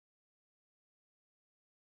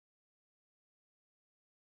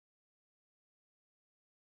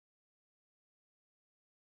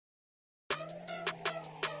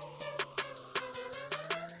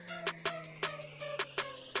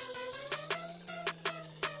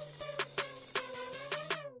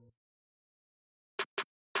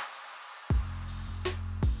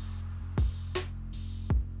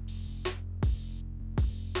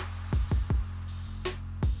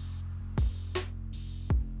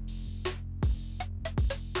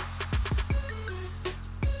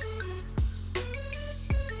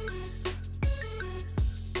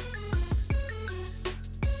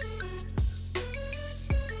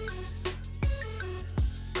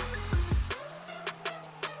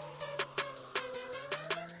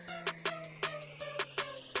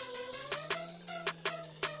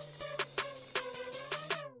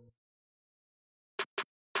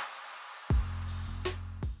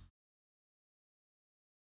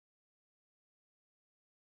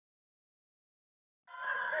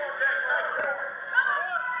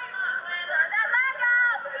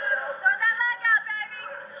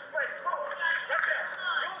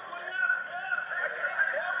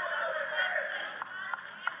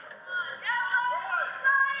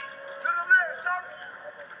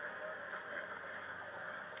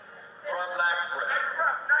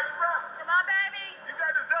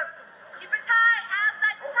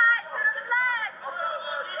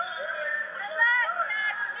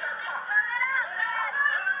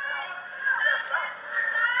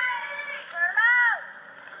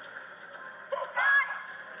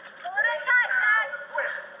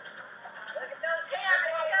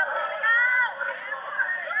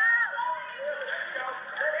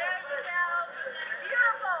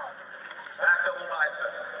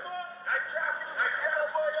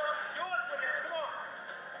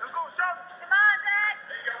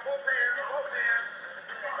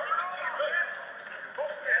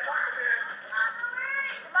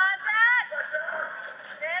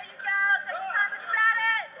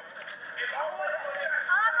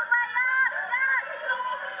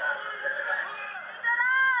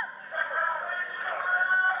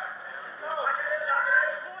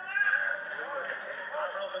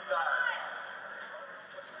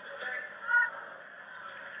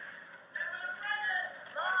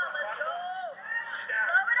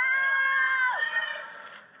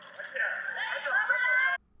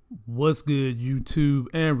What's good, YouTube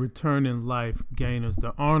and returning life gainers?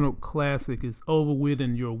 The Arnold Classic is over with,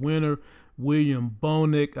 and your winner, William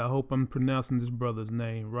Boenig, I hope I'm pronouncing this brother's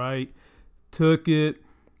name right, took it,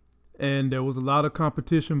 and there was a lot of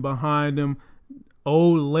competition behind him.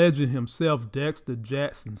 Old legend himself, Dexter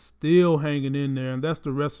Jackson, still hanging in there, and that's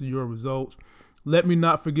the rest of your results. Let me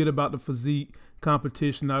not forget about the physique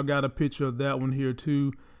competition. I've got a picture of that one here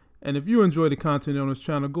too. And if you enjoy the content on this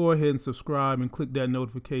channel, go ahead and subscribe and click that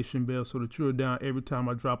notification bell so that you're down every time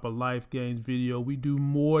I drop a life gains video. We do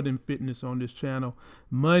more than fitness on this channel.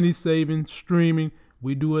 Money saving, streaming,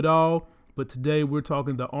 we do it all. But today we're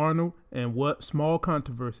talking to Arnold and what small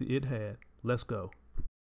controversy it had. Let's go.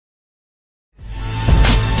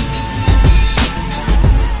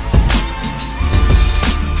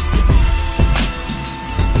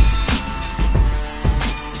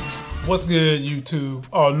 What's good, YouTube?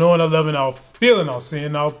 All knowing, all loving, all feeling, all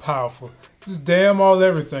seeing, all powerful. Just damn all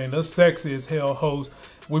everything. The sexy as hell host.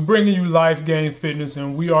 We're bringing you Life Gain Fitness,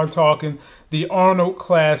 and we are talking the Arnold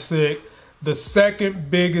Classic, the second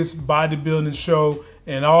biggest bodybuilding show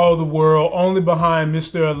in all the world, only behind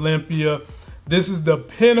Mr. Olympia. This is the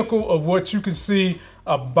pinnacle of what you can see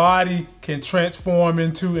a body can transform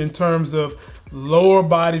into in terms of lower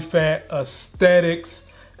body fat, aesthetics,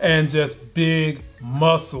 and just big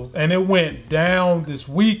muscles. And it went down this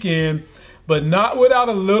weekend, but not without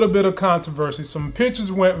a little bit of controversy. Some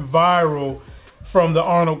pictures went viral from the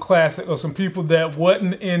Arnold Classic of some people that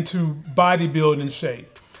wasn't into bodybuilding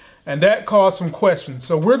shape, and that caused some questions.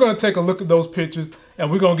 So we're going to take a look at those pictures and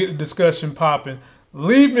we're going to get the discussion popping.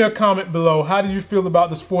 Leave me a comment below. How do you feel about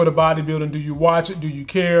the sport of bodybuilding? Do you watch it? Do you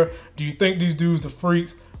care? Do you think these dudes are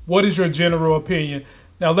freaks? What is your general opinion?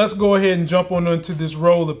 Now let's go ahead and jump on into this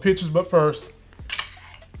roll of pictures, but first,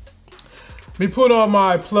 let me put on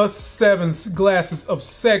my +7 glasses of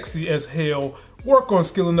sexy as hell, work on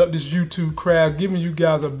skilling up this YouTube crowd, giving you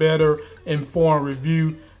guys a better informed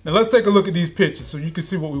review. Now let's take a look at these pictures so you can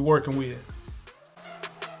see what we're working with.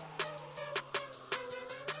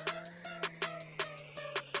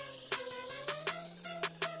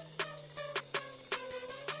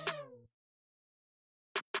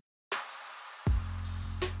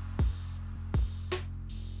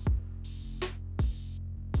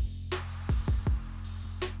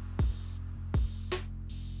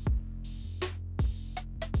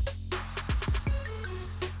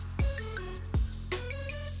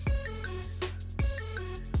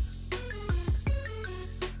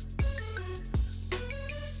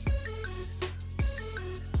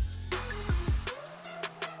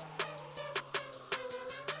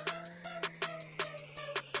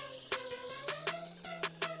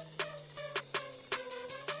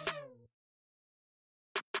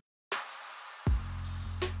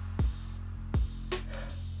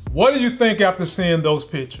 What do you think after seeing those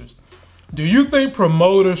pictures? Do you think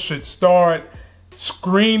promoters should start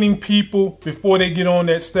screening people before they get on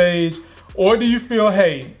that stage? Or do you feel,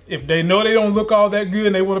 hey, if they know they don't look all that good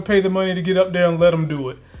and they want to pay the money to get up there and let them do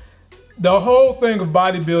it? The whole thing of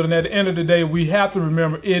bodybuilding, at the end of the day, we have to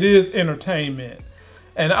remember it is entertainment.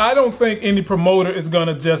 And I don't think any promoter is going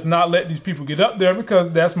to just not let these people get up there,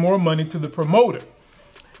 because that's more money to the promoter.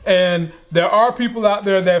 And there are people out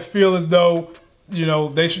there that feel as though, you know,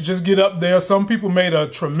 they should just get up there. Some people made a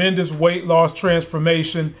tremendous weight loss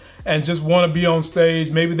transformation and just want to be on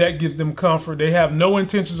stage. Maybe that gives them comfort. They have no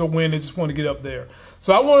intentions of winning. They just want to get up there.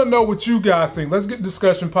 So I want to know what you guys think. Let's get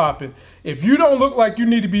discussion popping. If you don't look like you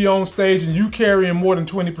need to be on stage and you carrying more than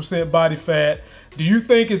 20% body fat, do you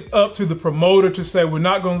think it's up to the promoter to say, we're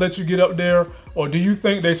not going to let you get up there? Or do you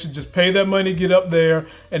think they should just pay that money, get up there?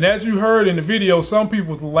 And as you heard in the video, some people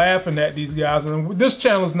was laughing at these guys. And this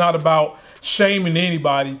channel is not about shaming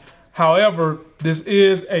anybody. However, this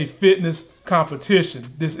is a fitness competition.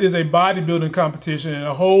 This is a bodybuilding competition. And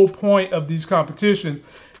the whole point of these competitions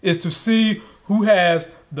is to see who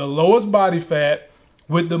has the lowest body fat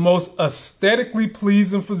with the most aesthetically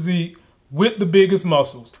pleasing physique with the biggest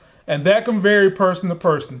muscles. And that can vary person to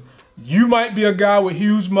person. You might be a guy with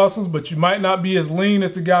huge muscles, but you might not be as lean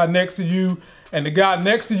as the guy next to you. And the guy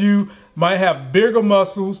next to you might have bigger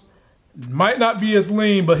muscles, might not be as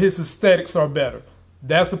lean, but his aesthetics are better.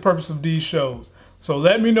 That's the purpose of these shows. So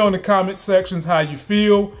let me know in the comment sections how you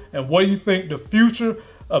feel and what you think the future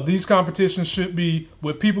of these competitions should be,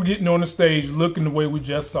 with people getting on the stage looking the way we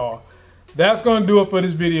just saw. That's going to do it for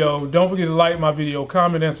this video. Don't forget to like my video,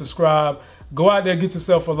 comment, and subscribe. Go out there, get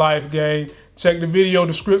yourself a life gain. Check the video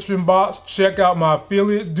description box. Check out my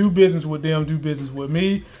affiliates. Do business with them. Do business with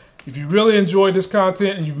me. If you really enjoyed this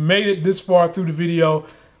content and you've made it this far through the video,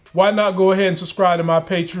 why not go ahead and subscribe to my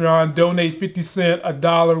Patreon, donate 50 cents,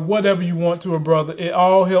 $1, whatever you want to a brother. It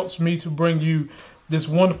all helps me to bring you this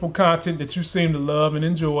wonderful content that you seem to love and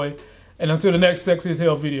enjoy. And until the next Sexy as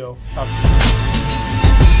Hell video, I'll see you.